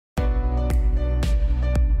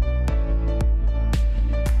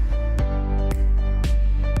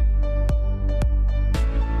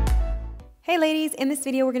Hey ladies, in this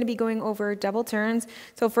video we're going to be going over double turns.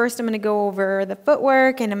 So first I'm going to go over the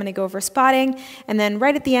footwork and I'm going to go over spotting, and then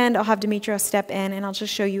right at the end I'll have Demetria step in and I'll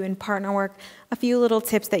just show you in partner work a few little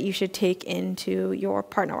tips that you should take into your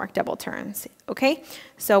partner work double turns. Okay?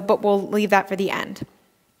 But we'll leave that for the end.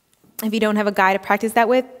 If you don't have a guy to practice that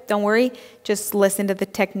with, don't worry, just listen to the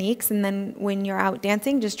techniques, and then when you're out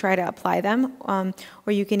dancing just try to apply them,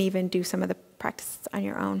 or you can even do some of the practices on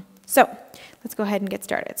your own. So let's go ahead and get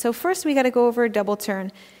started. So first we got to go over double turn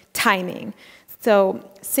timing. So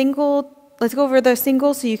let's go over the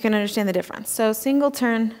single so you can understand the difference. So single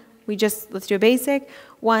turn, let's do a basic.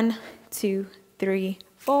 1, 2, 3,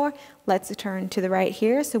 4. Let's turn to the right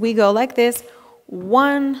here. So we go like this.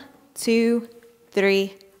 1, 2,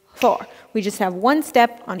 3, 4. We just have one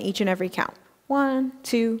step on each and every count. 1,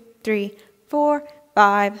 2, 3, 4,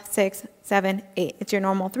 5, 6, 7, 8. It's your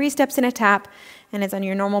normal 3 steps in a tap, and it's on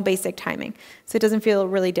your normal basic timing. So it doesn't feel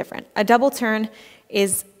really different. A double turn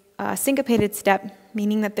is a syncopated step,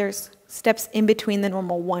 meaning that there's steps in between the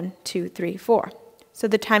normal 1, 2, 3, 4. So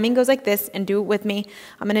the timing goes like this, and do it with me.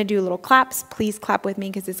 I'm going to do little claps. Please clap with me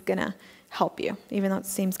because it's going to help you, even though it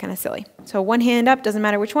seems kind of silly. So one hand up, doesn't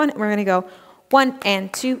matter which one. We're going to go 1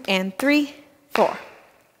 and 2 and 3, 4.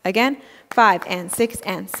 Again, 5 and 6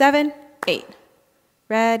 and 7, 8.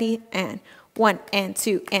 Ready, and 1 and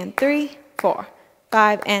 2 and 3, 4.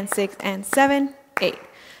 5 and 6 and 7, 8.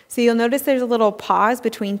 So you'll notice there's a little pause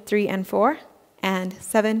between 3 and 4 and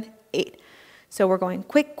 7, 8. So we're going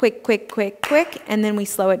quick, quick, quick, quick, quick, and then we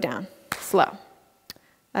slow it down. Slow.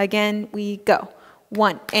 Again, we go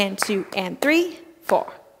 1 and 2 and 3,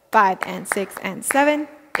 4. 5 and 6 and 7,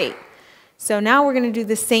 8. So now we're going to do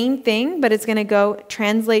the same thing, but it's going to go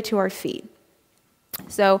translate to our feet.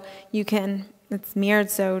 So it's mirrored,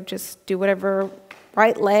 so just do whatever.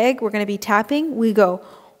 Right leg, we're going to be tapping. We go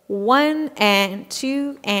 1 and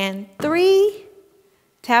 2 and 3,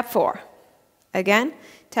 tap 4. Again,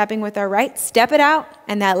 tapping with our right, step it out,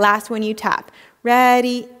 and that last one you tap.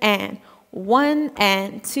 Ready, and 1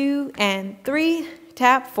 and 2 and 3,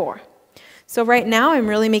 tap 4. So right now I'm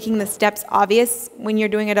really making the steps obvious. When you're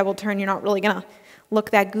doing a double turn, you're not really going to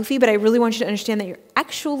look that goofy, but I really want you to understand that you're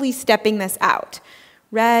actually stepping this out.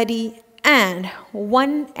 Ready, and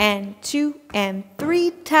 1 and 2 and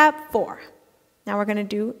 3, tap 4. Now we're going to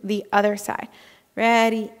do the other side.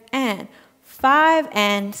 Ready, and 5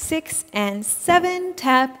 and 6 and 7,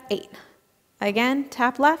 tap 8. Again,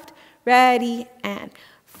 tap left. Ready, and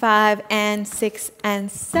 5 and 6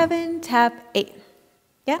 and 7, tap 8.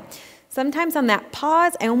 Yeah? Sometimes on that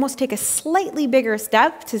pause, I almost take a slightly bigger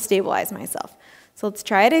step to stabilize myself. So let's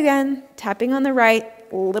try it again. Tapping on the right,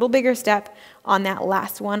 a little bigger step. On that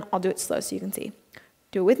last one, I'll do it slow so you can see.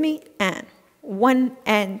 Do it with me, and 1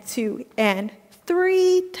 and 2 and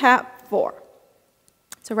 3, tap 4.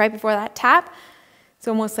 So right before that tap, it's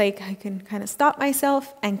almost like I can kind of stop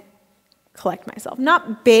myself and collect myself.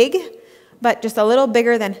 Not big, but just a little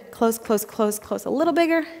bigger than close, close, close, close. A little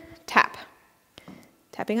bigger, tap.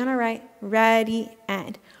 Tapping on our right, ready,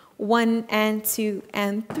 and 1 and 2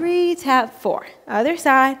 and 3, tap 4. Other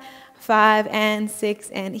side. 5 and 6,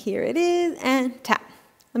 and here it is, and tap.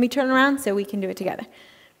 Let me turn around so we can do it together.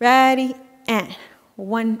 Ready, and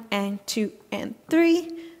 1 and 2 and 3,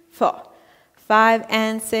 4. 5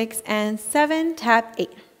 and 6 and 7, tap 8.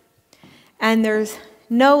 And there's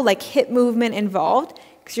no hip movement involved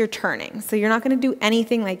because you're turning. So you're not going to do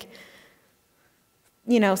anything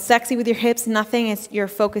sexy with your hips, nothing. You're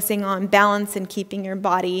focusing on balance and keeping your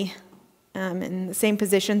body in the same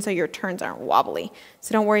position so your turns aren't wobbly.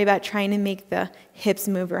 So don't worry about trying to make the hips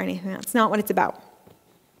move or anything. That's not what it's about.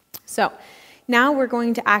 So now we're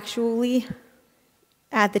going to actually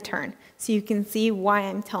add the turn so you can see why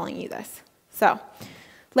I'm telling you this. So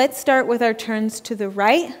let's start with our turns to the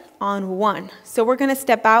right on 1. So we're going to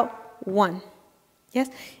step out 1. Yes?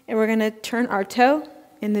 And we're going to turn our toe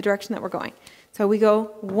in the direction that we're going. So we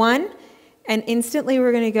go 1, and instantly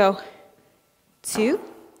we're going to go 2.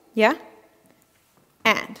 Yeah?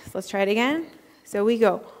 And. So let's try it again. So we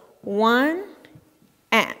go 1,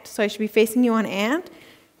 and. So I should be facing you on and.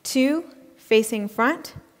 2, facing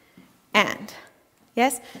front, and.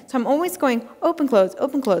 Yes? So I'm always going open, close,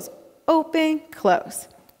 open, close, open, close.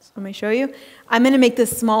 So let me show you. I'm going to make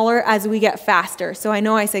this smaller as we get faster. So I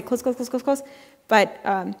know I say close, close, close, close, close,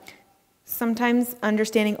 but sometimes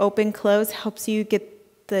understanding open, close helps you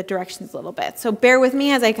get the directions a little bit. So bear with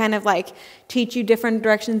me as I kind of teach you different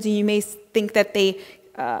directions, and you may think that they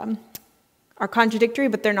are contradictory,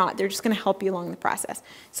 but they're not. They're just going to help you along the process.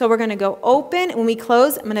 So we're going to go open. When we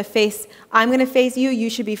close, I'm going to face you. You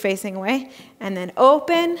should be facing away. And then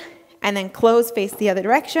open, and then close, face the other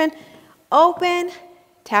direction. Open,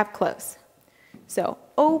 tap, close. So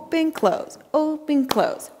open, close, open,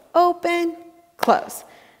 close, open, close.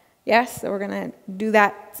 Yes, so we're going to do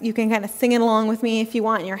that. You can kind of sing it along with me if you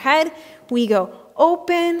want in your head. We go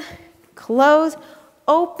open, close,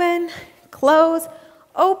 open, close,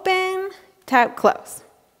 open, tap, close.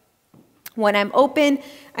 When I'm open,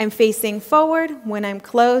 I'm facing forward. When I'm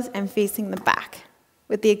closed, I'm facing the back,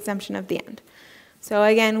 with the exemption of the end. So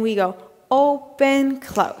again, we go open,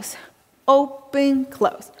 close, open,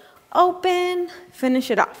 close, open, finish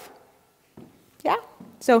it off. Yeah?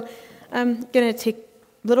 So I'm going to take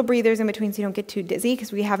little breathers in between so you don't get too dizzy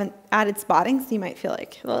because we haven't added spotting, so you might feel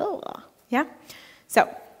like, oh, yeah? So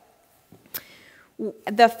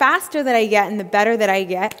the faster that I get and the better that I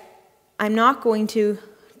get, I'm not going to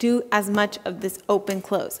do as much of this open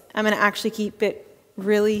close. I'm going to actually keep it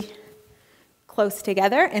really close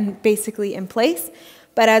together and basically in place.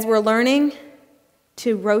 But as we're learning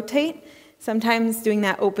to rotate, sometimes doing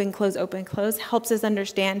that open close helps us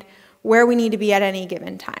understand where we need to be at any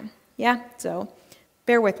given time. Yeah, so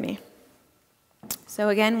bear with me. So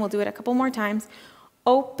again, we'll do it a couple more times.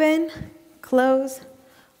 Open, close,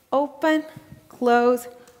 open, close,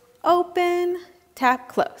 open, tap,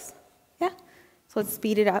 close. Yeah? So let's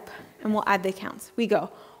speed it up and we'll add the counts. We go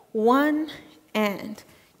 1 and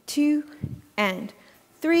 2 and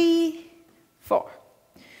 3, 4.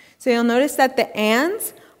 So you'll notice that the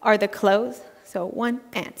ands are the close. So 1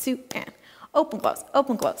 and 2 and open, close,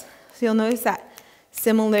 open, close. So you'll notice that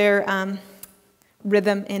similar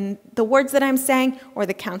rhythm in the words that I'm saying or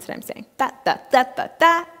the counts that I'm saying. Da, da, da, da,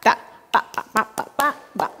 da, da, ba, ba, ba, ba, ba,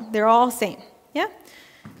 ba. They're all same. Yeah?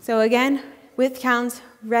 So again, with counts,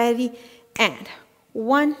 ready, and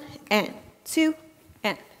 1 and 2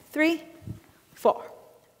 and 3, 4.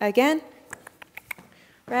 Again,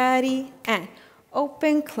 ready, and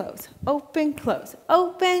open, close, open, close,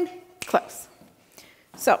 open, close.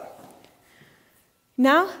 So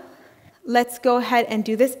now let's go ahead and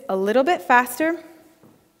do this a little bit faster.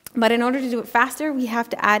 But in order to do it faster, we have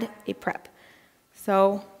to add a prep.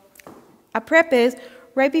 So a prep is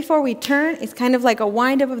right before we turn, it's kind of like a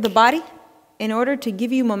wind up of the body in order to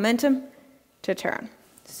give you momentum to turn.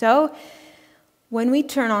 So when we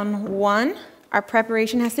turn on 1, our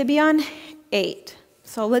preparation has to be on 8.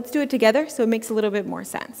 So let's do it together so it makes a little bit more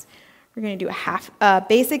sense. We're going to do a half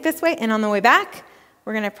basic this way, and on the way back,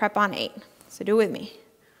 we're going to prep on 8. So do it with me.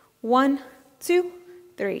 1, 2,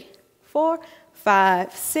 3, 4,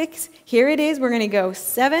 5, 6. Here it is. We're going to go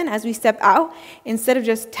 7 as we step out. Instead of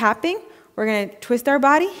just tapping, we're going to twist our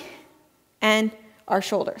body and our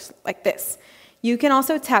shoulders like this. You can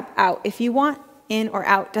also tap out if you want, in or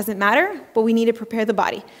out, doesn't matter, but we need to prepare the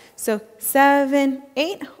body. So 7,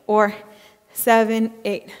 8 or 7,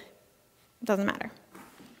 8. Doesn't matter.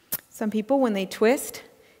 Some people, when they twist,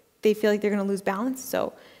 they feel like they're going to lose balance,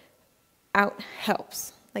 so out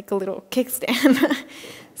helps, like a little kickstand.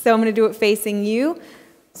 So I'm going to do it facing you,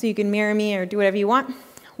 so you can mirror me or do whatever you want.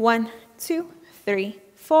 1, 2, 3,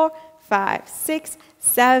 4, 5, 6,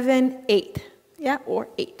 7, 8. Yeah, or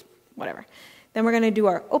 8, whatever. Then we're going to do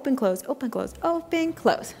our open, close, open, close, open,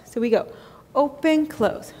 close. So we go open,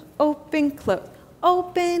 close, open, close,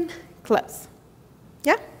 open, close.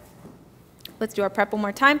 Yeah? Let's do our prep one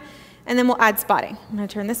more time, and then we'll add spotting. I'm going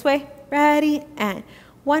to turn this way. Ready, and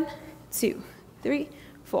 1, 2, 3,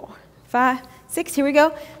 4, 5, 6. Here we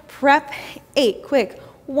go. Prep 8. Quick.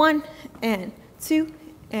 1 and 2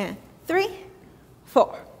 and 3,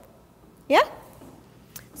 4. Yeah?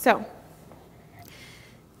 So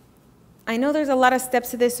I know there's a lot of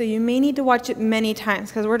steps to this, so you may need to watch it many times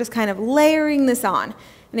because we're just kind of layering this on.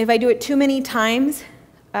 And if I do it too many times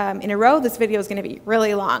in a row, this video is going to be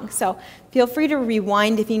really long. So feel free to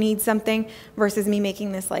rewind if you need something versus me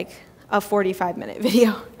making this like a 45-minute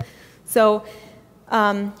video. So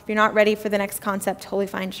if you're not ready for the next concept, totally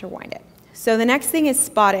fine, just rewind it. So the next thing is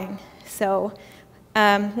spotting. So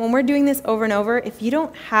when we're doing this over and over, if you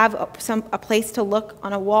don't have a place to look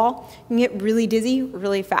on a wall, you can get really dizzy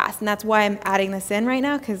really fast. And that's why I'm adding this in right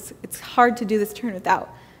now, because it's hard to do this turn without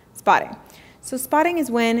spotting. So spotting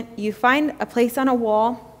is when you find a place on a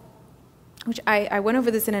wall, which I went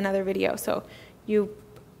over this in another video, so you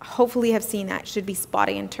hopefully have seen that. It should be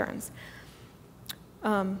spotting in turns.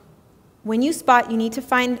 When you spot, you need to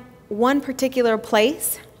find one particular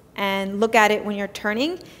place and look at it when you're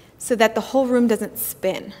turning so that the whole room doesn't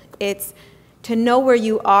spin. It's to know where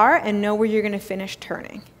you are and know where you're going to finish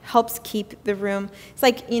turning. Helps keep the room. It's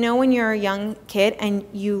like, you know, when you're a young kid and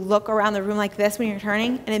you look around the room like this when you're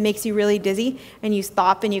turning and it makes you really dizzy and you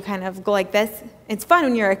stop and you kind of go like this. It's fun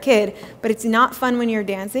when you're a kid, but it's not fun when you're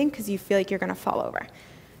dancing because you feel like you're going to fall over.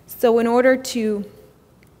 So in order to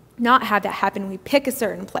not have that happen. We pick a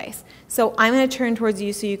certain place. So I'm going to turn towards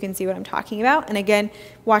you so you can see what I'm talking about. And again,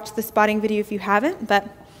 watch the spotting video if you haven't. But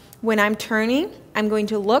when I'm turning, I'm going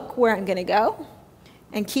to look where I'm going to go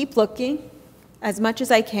and keep looking as much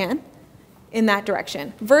as I can in that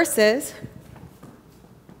direction versus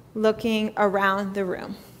looking around the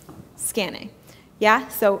room, scanning. Yeah,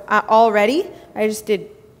 so already I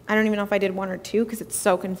don't even know if I did one or two because it's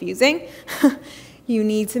so confusing. You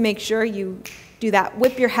need to make sure you do that.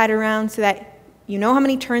 Whip your head around so that you know how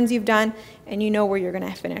many turns you've done and you know where you're going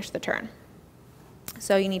to finish the turn.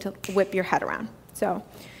 So you need to whip your head around. So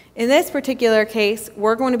in this particular case,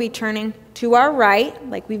 we're going to be turning to our right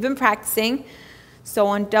like we've been practicing. So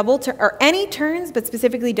on double turn, or any turns, but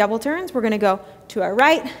specifically double turns, we're going to go to our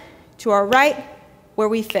right, where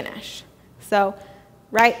we finish. So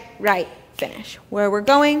right, right, finish. Where we're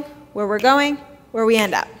going, where we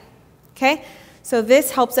end up. Okay? So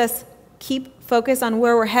this helps us keep focus on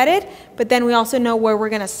where we're headed, but then we also know where we're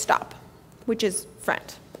going to stop, which is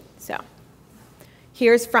front. So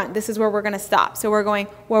here's front. This is where we're going to stop. So we're going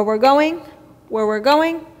where we're going, where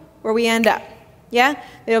we end up. Yeah?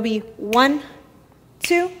 It'll be 1,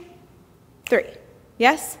 2, 3.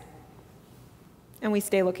 Yes? And we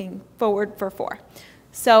stay looking forward for 4.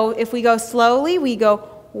 So if we go slowly, we go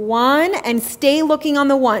 1 and stay looking on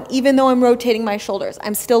the 1, even though I'm rotating my shoulders.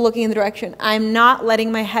 I'm still looking in the direction. I'm not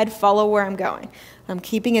letting my head follow where I'm going. I'm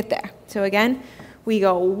keeping it there. So again, we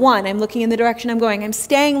go 1. I'm looking in the direction I'm going. I'm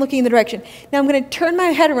staying looking in the direction. Now I'm going to turn my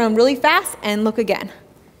head around really fast and look again.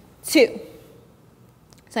 2.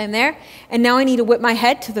 So I'm there. And now I need to whip my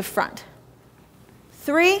head to the front.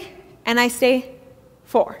 3, and I stay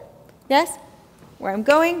 4. Yes? Where I'm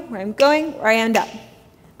going, where I end up.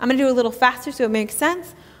 I'm going to do a little faster so it makes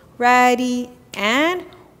sense. Ready, and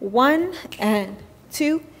 1, and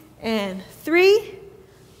 2, and 3,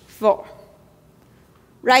 4.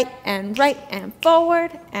 Right, and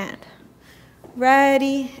forward, and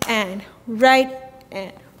ready, and right,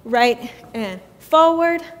 and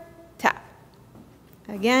forward, tap.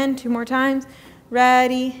 Again, 2 more times.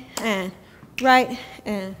 Ready, and right,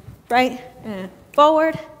 and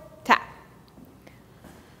forward, tap.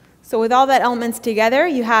 So with all that elements together,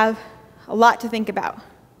 you have a lot to think about.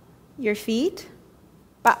 Your feet,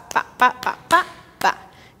 ba, ba, ba, ba, ba, ba.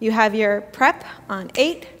 You have your prep on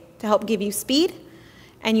 8 to help give you speed,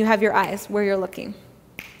 and you have your eyes where you're looking.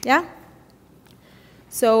 Yeah?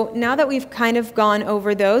 So now that we've kind of gone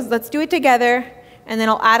over those, let's do it together, and then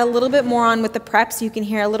I'll add a little bit more on with the prep so you can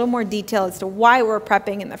hear a little more detail as to why we're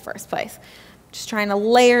prepping in the first place. Just trying to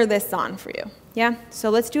layer this on for you. Yeah? So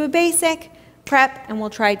let's do a basic prep, and we'll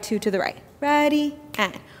try 2 to the right. Ready,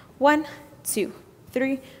 and 1, 2,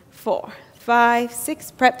 3, 4, 5,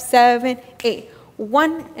 6, prep 7, 8.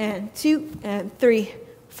 1 and 2 and 3,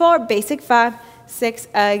 4, basic 5, 6,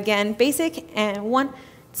 again basic, and 1,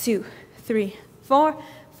 2, 3, 4,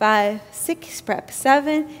 5, 6, prep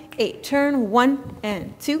 7, 8, turn 1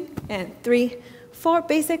 and 2 and 3, 4,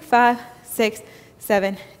 basic 5, 6,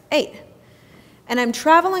 7, 8. And I'm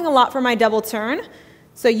traveling a lot for my double turn,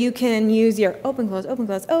 so you can use your open, close,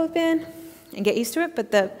 open, and get used to it.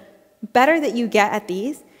 But the better that you get at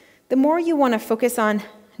these, the more you want to focus on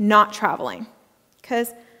not traveling.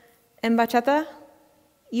 Because in bachata,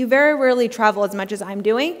 you very rarely travel as much as I'm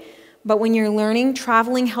doing, but when you're learning,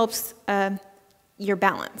 traveling helps your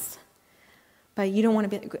balance. But you don't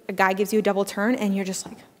want to be, a guy gives you a double turn and you're just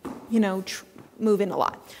like, moving a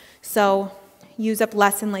lot. So use up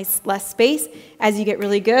less and less space. As you get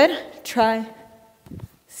really good, try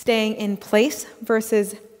staying in place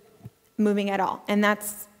versus moving at all. And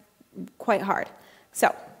that's quite hard.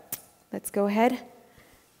 So let's go ahead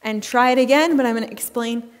and try it again, but I'm going to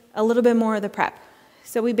explain a little bit more of the prep.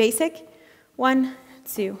 So we basic, 1,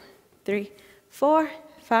 2, 3, 4,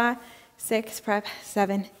 5, 6, prep,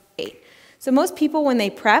 7, 8. So most people, when they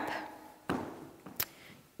prep,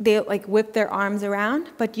 they like whip their arms around,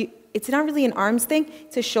 but it's not really an arms thing,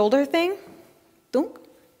 it's a shoulder thing. Dunk,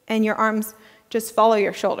 and your arms just follow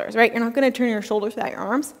your shoulders, right? You're not going to turn your shoulders without your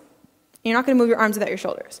arms. You're not going to move your arms without your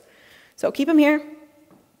shoulders. So keep them here,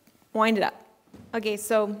 wind it up. Okay,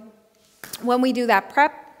 so when we do that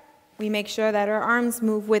prep, we make sure that our arms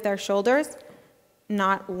move with our shoulders,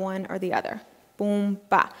 not one or the other. Boom,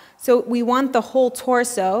 ba. So we want the whole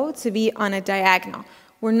torso to be on a diagonal.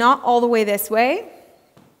 We're not all the way this way.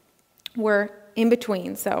 We're in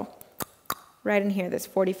between. So right in here, this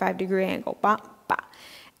 45-degree angle. Ba, ba.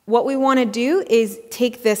 What we want to do is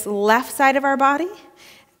take this left side of our body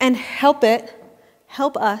and help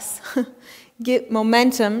us get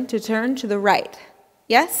momentum to turn to the right.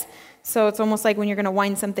 Yes? So it's almost like when you're going to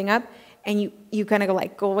wind something up and you kind of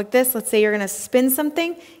go like this. Let's say you're going to spin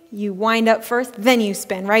something. You wind up first, then you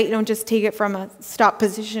spin, right? You don't just take it from a stop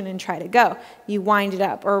position and try to go. You wind it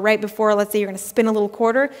up. Or right before, let's say you're going to spin a little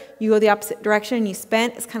quarter, you go the opposite direction and you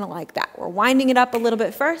spin. It's kind of like that. We're winding it up a little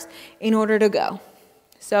bit first in order to go.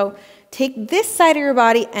 So take this side of your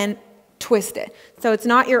body and twist it. So it's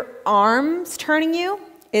not your arms turning you.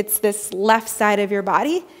 It's this left side of your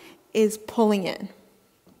body is pulling in.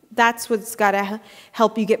 That's what's got to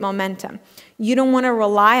help you get momentum. You don't want to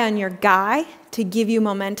rely on your guy to give you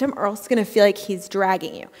momentum, or else it's going to feel like he's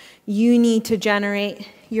dragging you. You need to generate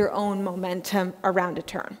your own momentum around a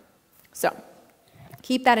turn. So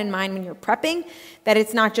keep that in mind when you're prepping, that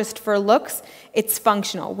it's not just for looks, it's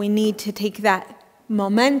functional. We need to take that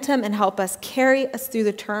momentum and help us carry us through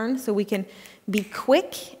the turn so we can be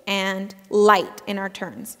quick and light in our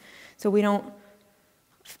turns. So we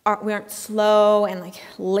aren't slow and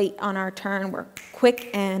late on our turn. We're quick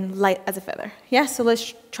and light as a feather. Yeah, so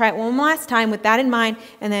let's try it one last time with that in mind,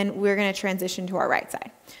 and then we're going to transition to our right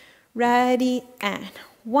side. Ready, and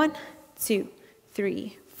 1, 2,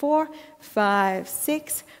 3, 4, 5,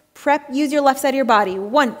 6. Prep, use your left side of your body.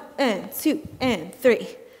 1 and 2 and 3,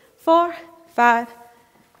 4, 5,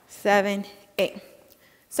 7, 8.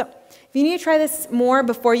 So if you need to try this more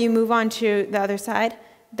before you move on to the other side,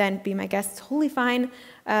 then be my guest. It's totally fine.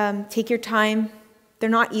 Take your time. They're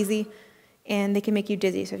not easy, and they can make you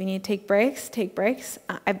dizzy. So if you need to take breaks, take breaks.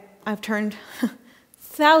 I've turned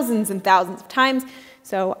thousands and thousands of times,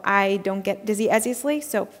 so I don't get dizzy as easily.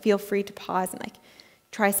 So feel free to pause and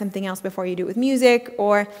try something else before you do it with music.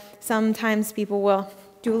 Or sometimes people will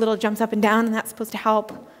do a little jumps up and down, and that's supposed to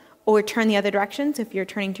help. Or turn the other direction. So if you're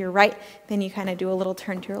turning to your right, then you kind of do a little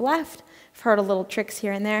turn to your left. I've heard a little tricks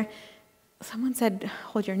here and there. Someone said,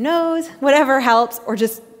 hold your nose, whatever helps, or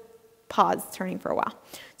just pause turning for a while.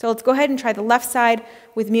 So let's go ahead and try the left side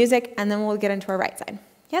with music, and then we'll get into our right side.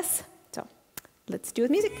 Yes? So let's do it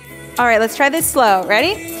with music. All right, let's try this slow.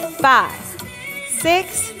 Ready? 5,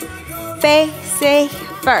 6, basic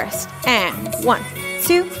first. And 1,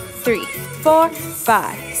 2, 3, 4,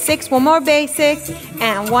 5, 6. One more basic.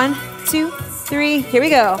 And 1, 2, 3. Here we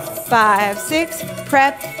go. 5, 6,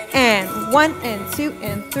 prep. And 1 and 2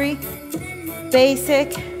 and 3.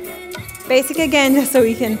 Basic again, just so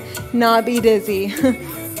we can not be dizzy.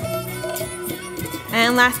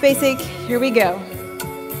 And last basic, here we go.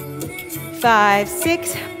 5,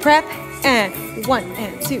 6, prep, and 1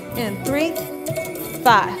 and 2 and 3,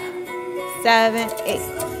 5, 7, 8.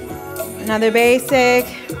 Another basic.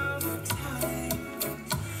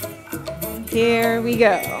 Here we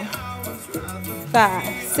go.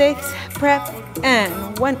 5, 6, prep,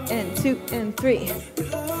 and 1 and 2 and 3,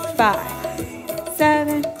 5,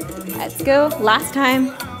 7, let's go, last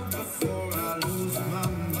time.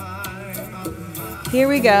 Here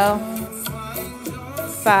we go.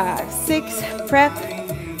 5, 6, prep,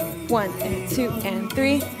 1 and 2 and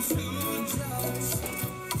 3.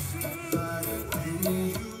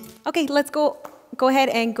 Okay, let's go ahead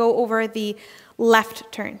and go over the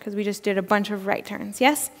left turn, because we just did a bunch of right turns,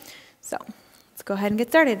 yes? So let's go ahead and get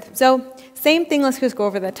started. So same thing, let's just go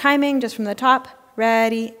over the timing just from the top.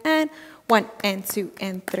 Ready, and 1 and 2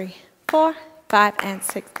 and 3, 4, 5 and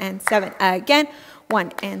 6 and 7. Again,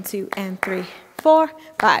 1 and 2 and 3, 4,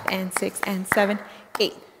 5 and 6 and 7,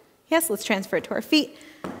 8. Yes, let's transfer it to our feet.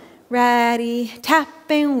 Ready,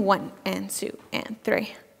 tapping. 1 and 2 and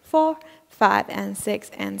 3, 4, 5 and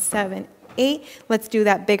 6 and 7, 8. Let's do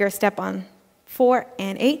that bigger step on 4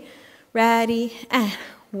 and 8. Ready, and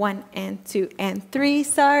 1 and 2 and 3,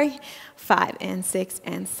 5 and 6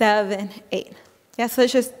 and 7, 8. Yes,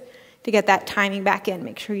 let's just to get that timing back in.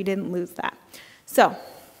 Make sure you didn't lose that. So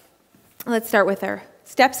let's start with our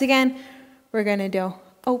steps again. We're going to do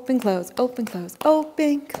open, close, open, close,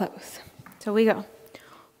 open, close. So we go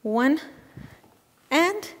 1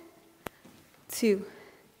 and 2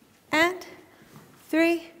 and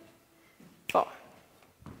 3, 4.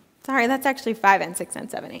 Sorry, that's actually 5 and 6 and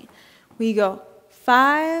 7, 8. We go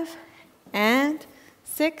 5 and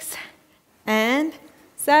 6 and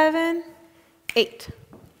 7, 8.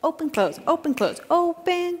 Open, close, open, close,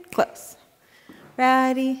 open, close.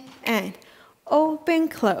 Ready, and open,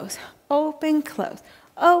 close, open, close,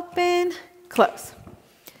 open, close.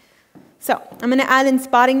 So I'm going to add in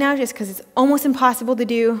spotting now, just because it's almost impossible to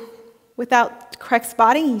do without correct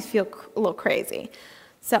spotting. You feel a little crazy.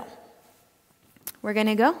 So we're going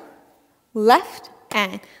to go left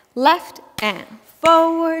and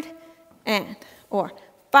forward and, or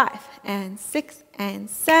 5 and 6 and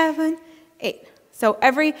 7, 8. So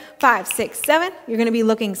every 5, 6, 7, you're going to be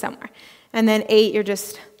looking somewhere. And then 8, you're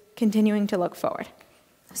just continuing to look forward.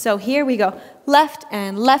 So here we go. Left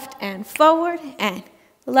and forward and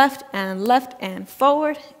left and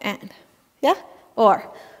forward and, yeah?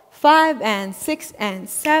 Or 5 and 6 and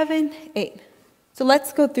 7, 8. So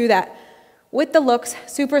let's go through that with the looks,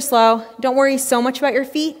 super slow. Don't worry so much about your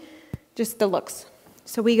feet, just the looks.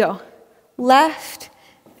 So we go left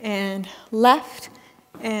and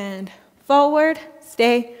forward,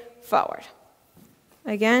 stay forward.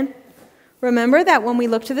 Again, remember that when we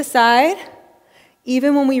look to the side,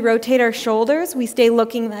 even when we rotate our shoulders, we stay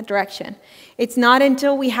looking in that direction. It's not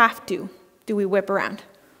until we have to do we whip around.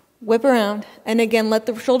 Whip around, and again, let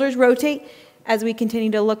the shoulders rotate as we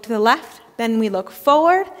continue to look to the left. Then we look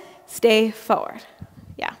forward, stay forward.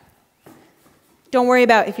 Yeah. Don't worry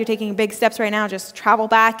about if you're taking big steps right now, just travel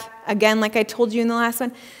back. Again, like I told you in the last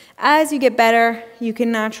one, as you get better, you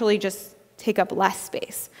can naturally just take up less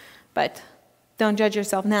space. But don't judge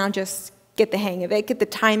yourself now, just get the hang of it, get the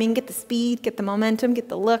timing, get the speed, get the momentum, get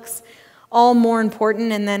the looks, all more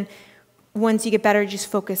important. And then once you get better, just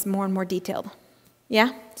focus more and more detailed.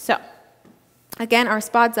 Yeah? So, again, our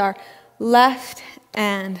spots are left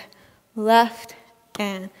and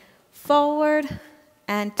forward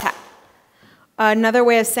and tap. Another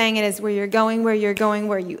way of saying it is where you're going, where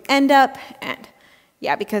you end up. And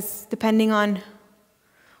yeah, because depending on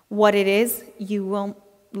what it is, you will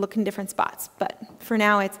look in different spots. But for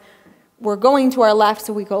now, it's we're going to our left,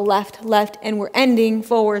 so we go left, and we're ending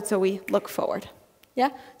forward, so we look forward. Yeah?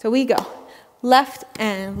 So we go left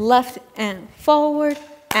and forward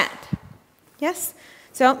and. Yes?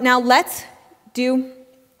 So now let's do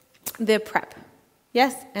the prep.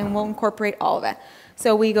 Yes? And we'll incorporate all of it.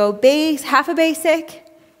 So we go half a basic,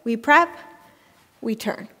 we prep, we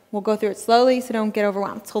turn. We'll go through it slowly, so don't get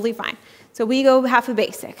overwhelmed. Totally fine. So we go half a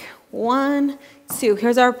basic. 1, 2.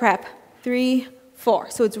 Here's our prep. 3, 4.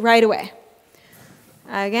 So it's right away.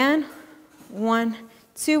 Again. 1,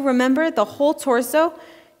 2. Remember, the whole torso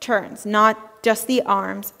turns, not just the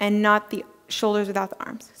arms and not the shoulders without the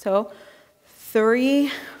arms. So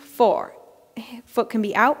 3, 4. Foot can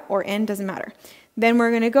be out or in, doesn't matter. Then we're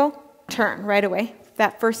going to go turn right away.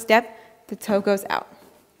 That first step, the toe goes out.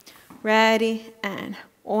 Ready, and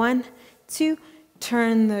 1, 2.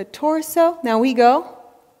 Turn the torso. Now we go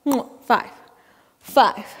 5,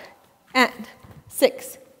 and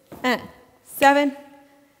 6, and 7,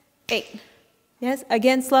 8. Yes,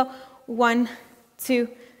 again slow. 1, 2.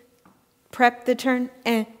 Prep the turn,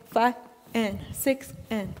 and 5, and 6,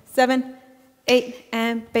 and 7, 8,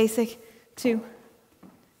 and basic 2.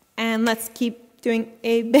 And let's keep doing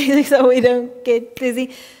a basic so we don't get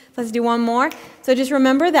dizzy. Let's do one more. So just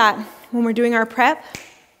remember that when we're doing our prep,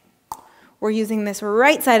 we're using this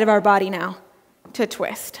right side of our body now to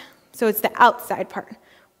twist. So it's the outside part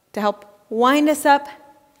to help wind us up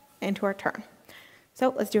into our turn.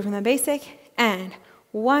 So let's do it from the basic. And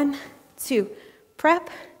 1, 2, prep,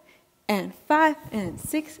 and 5, and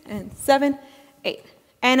 6, and 7, 8.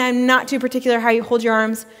 And I'm not too particular how you hold your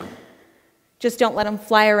arms. Just don't let them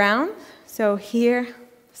fly around. So here,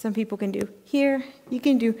 some people can do here. You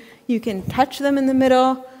can touch them in the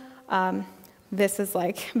middle. This is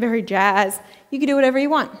like very jazz. You can do whatever you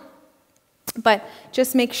want. But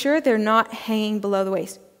just make sure they're not hanging below the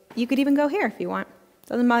waist. You could even go here if you want.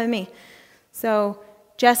 Doesn't bother me. So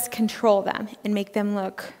just control them and make them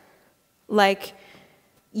look like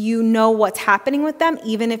you know what's happening with them,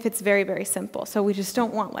 even if it's very, very simple. So we just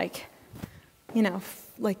don't want like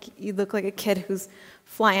you look like a kid who's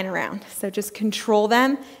flying around. So just control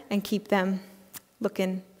them and keep them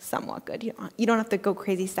looking somewhat good. You don't have to go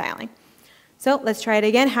crazy styling. So let's try it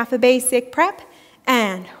again. Half a basic prep.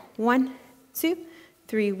 And 1, 2,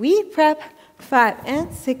 3. We prep. 5,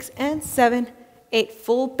 and 6, and 7, 8.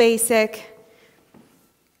 Full basic.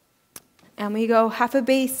 And we go half a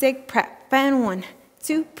basic prep. And 1,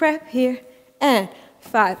 2, prep here. And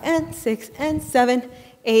 5, and 6, and 7,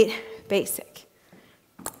 8. Basic.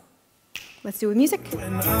 Let's do it with music.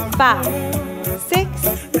 5, 6,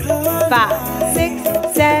 5,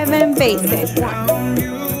 6, 7. Basic. 1.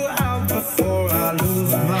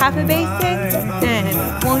 Half a basic, and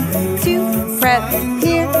 1, 2, prep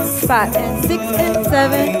here, 5, and 6, and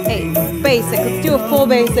 7, 8. Basic. Let's do a full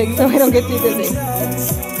basic so I don't get too dizzy.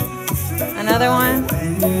 Another one.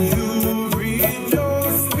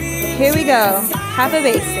 Here we go. Half a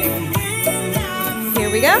basic. Here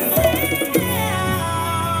we go.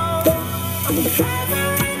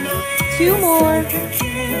 2 more.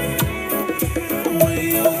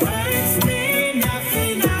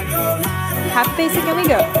 Half basic and we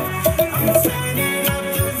go.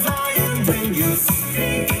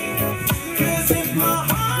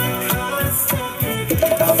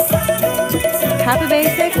 Half a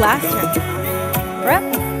basic, last turn.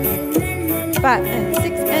 Prep. 5 and 6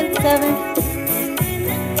 and 7.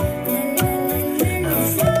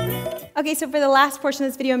 Okay, so for the last portion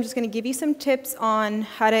of this video, I'm just going to give you some tips on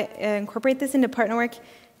how to incorporate this into partner work,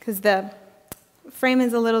 because the frame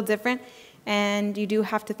is a little different, and you do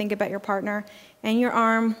have to think about your partner and your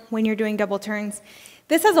arm when you're doing double turns.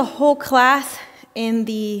 This has a whole class in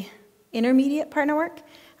the intermediate partner work,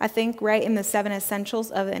 I think, right in the 7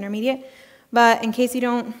 essentials of the intermediate. But in case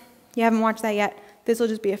you haven't watched that yet, this will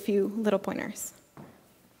just be a few little pointers.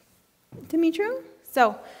 Dimitri?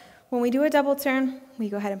 So when we do a double turn, we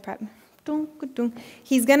go ahead and prep.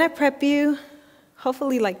 He's gonna prep you,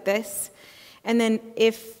 hopefully like this. And then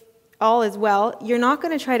if all is well, you're not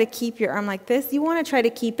gonna try to keep your arm like this. You wanna try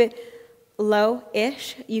to keep it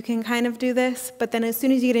low-ish. You can kind of do this, but then as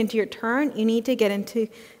soon as you get into your turn, you need to get into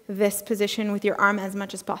this position with your arm as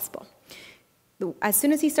much as possible. As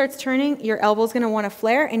soon as he starts turning, your elbow's gonna wanna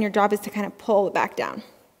flare, and your job is to kind of pull it back down.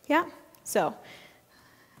 Yeah? So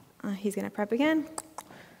he's gonna prep again.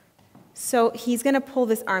 So he's gonna pull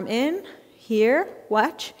this arm in, here,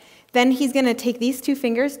 watch. Then he's gonna take these 2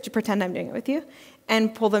 fingers, to pretend I'm doing it with you,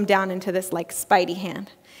 and pull them down into this like spidey hand.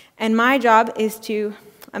 And my job is to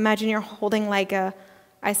imagine you're holding like a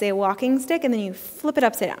walking stick, and then you flip it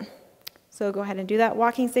upside down. So go ahead and do that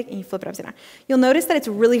walking stick, and you flip it upside down. You'll notice that it's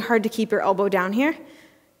really hard to keep your elbow down here.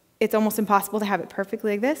 It's almost impossible to have it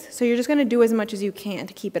perfectly like this. So you're just gonna do as much as you can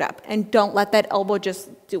to keep it up. And don't let that elbow just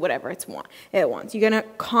do whatever it wants. You're gonna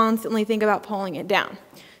constantly think about pulling it down.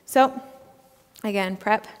 So again,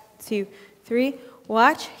 prep, 2, 3,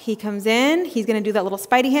 watch. He comes in, he's gonna do that little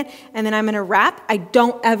spidey hand, and then I'm gonna wrap. I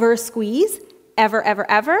don't ever squeeze, ever, ever,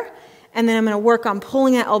 ever. And then I'm gonna work on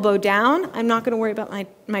pulling that elbow down. I'm not gonna worry about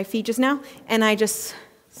my feet just now. And I just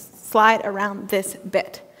slide around this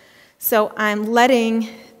bit. So I'm letting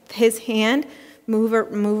his hand move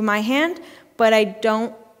my hand, but I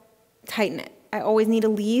don't tighten it. I always need to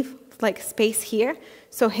leave like space here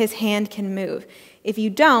so his hand can move. If you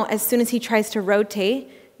don't, as soon as he tries to rotate,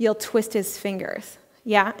 you'll twist his fingers.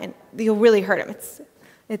 Yeah, and you'll really hurt him.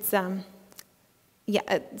 It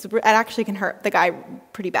actually can hurt the guy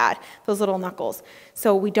pretty bad, those little knuckles.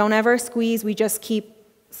 So we don't ever squeeze, we just keep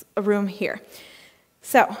a room here.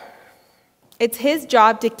 So it's his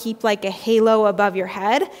job to keep like a halo above your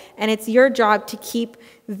head, and it's your job to keep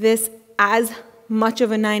this as much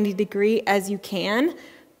of a 90 degree as you can,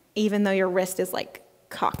 even though your wrist is like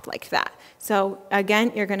cocked like that. So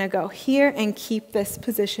again, you're gonna go here and keep this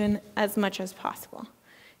position as much as possible.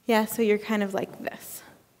 Yeah, so you're kind of like this.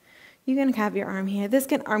 You can have your arm here. This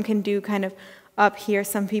arm can do kind of up here.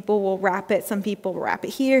 Some people will wrap it. Some people will wrap it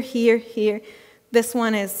here, here, here. This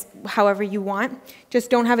one is however you want. Just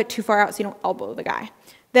don't have it too far out so you don't elbow the guy.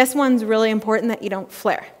 This one's really important that you don't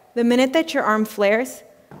flare. The minute that your arm flares,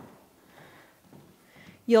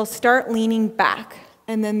 you'll start leaning back,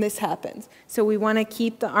 and then this happens. So we want to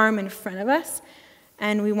keep the arm in front of us,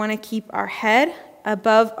 and we want to keep our head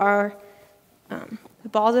above the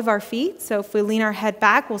balls of our feet. So if we lean our head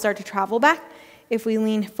back, we'll start to travel back. If we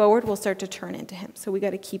lean forward, we'll start to turn into him. So we got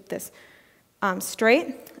to keep this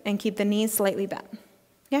straight and keep the knees slightly bent.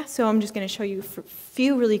 Yeah, so I'm just going to show you a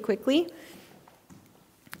few really quickly.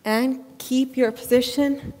 And keep your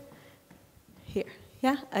position here.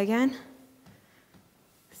 Yeah, again.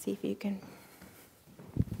 See if you can.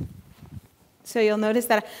 So you'll notice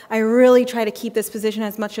that I really try to keep this position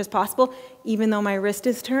as much as possible, even though my wrist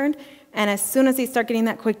is turned. And as soon as I start getting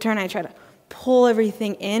that quick turn, I try to pull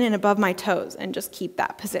everything in and above my toes and just keep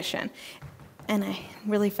that position. And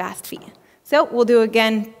really fast feet. So we'll do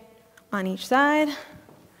again on each side.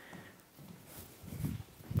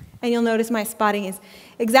 And you'll notice my spotting is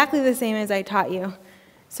exactly the same as I taught you.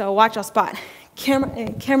 So watch, I'll spot camera,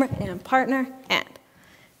 and partner,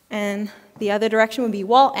 and the other direction would be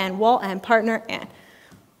wall, and partner, and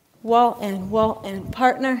wall, and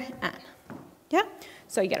partner, and. Yeah?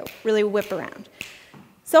 So you gotta really whip around.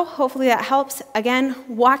 So hopefully that helps. Again,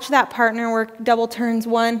 watch that partner work, double turns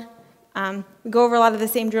 1. We go over a lot of the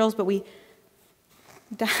same drills, but we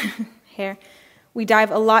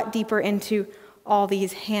dive a lot deeper into all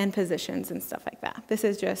these hand positions and stuff like that. This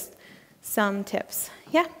is just some tips.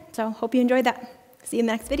 Yeah, so hope you enjoyed that. See you in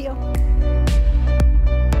the next video.